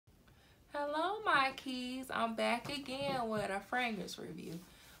Hello my keys, I'm back again with a fragrance review.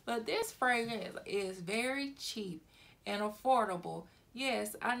 But this fragrance is very cheap and affordable.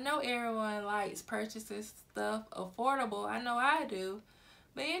 Yes, I know everyone likes purchasing stuff affordable. I know I do.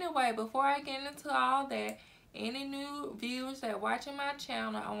 But anyway, before I get into all that, any new viewers that watching my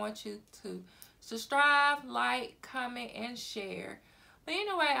channel, I want you to subscribe, like, comment, and share. But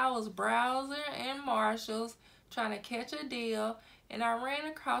anyway, I was browsing in Marshall's trying to catch a deal, and I ran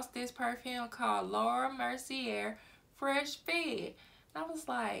across this perfume called MERCIER Fresh FiG. And I was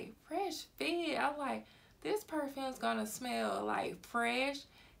like, Fresh FiG? I was like, this perfume's gonna smell like fresh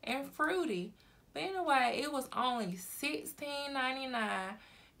and fruity. But anyway, it was only $16.99,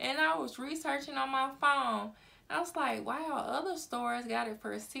 and I was researching on my phone. I was like, wow, other stores got it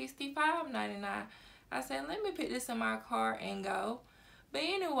for $65.99. I said, let me put this in my cart and go. But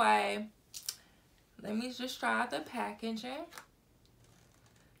anyway, let me just try the packaging.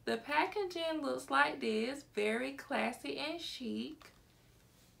 The packaging looks like this, very classy and chic.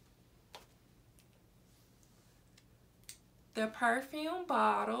 The perfume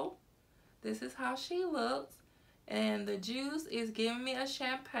bottle, this is how she looks. And the juice is giving me a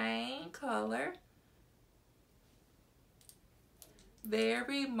champagne color.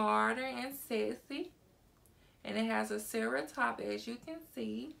 Very modern and sexy. And it has a silver top, as you can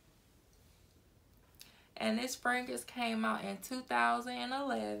see. And this fragrance came out in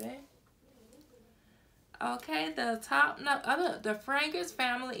 2011. Okay, the top note, the fragrance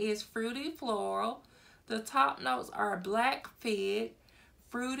family is fruity floral. The top notes are black fig,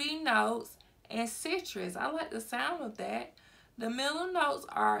 fruity notes, and citrus. I like the sound of that. The middle notes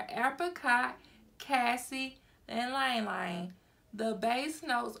are apricot, cassie, and ylang ylang. The base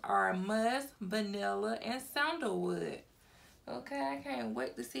notes are musk, vanilla, and sandalwood. Okay, I can't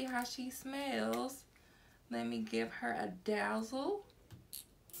wait to see how she smells. Let me give her a dazzle.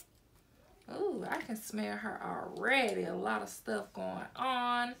 Ooh, I can smell her already. A lot of stuff going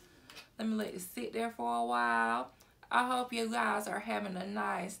on. Let me let it sit there for a while. I hope you guys are having a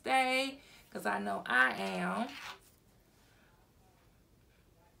nice day, because I know I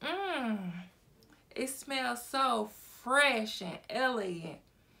am. It smells so fresh and elegant.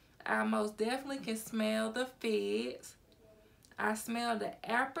 I most definitely can smell the figs. I smell the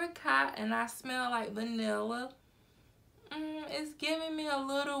apricot, and I smell like vanilla. It's giving me a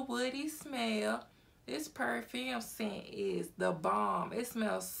little woody smell. This perfume scent is the bomb. It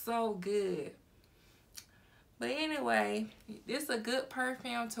smells so good. But anyway, this is a good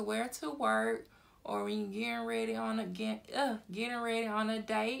perfume to wear to work, or when you're getting ready on a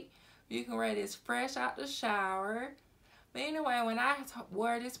date. You can wear this fresh out the shower. But anyway, when I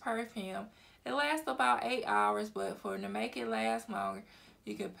wear this perfume, it lasts about 8 hours, but to make it last longer,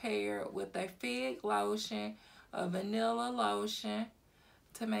 you can pair it with a fig lotion, a vanilla lotion,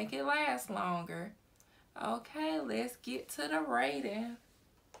 to make it last longer. Okay, let's get to the rating.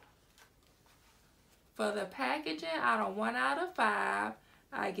 For the packaging, out of 1 out of 5,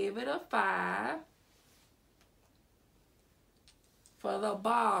 I give it a 5. For the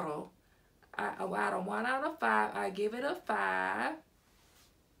bottle, out of 1 out of 5, I give it a 5.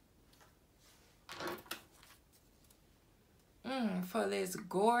 For this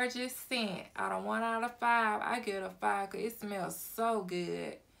gorgeous scent, out of 1 out of 5, I give it a 5 because it smells so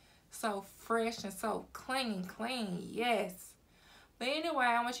good. So fresh and so clean, yes. But anyway,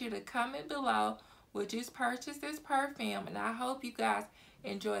 I want you to comment below, would you purchase this perfume? And I hope you guys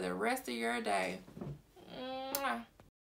enjoy the rest of your day. Mwah.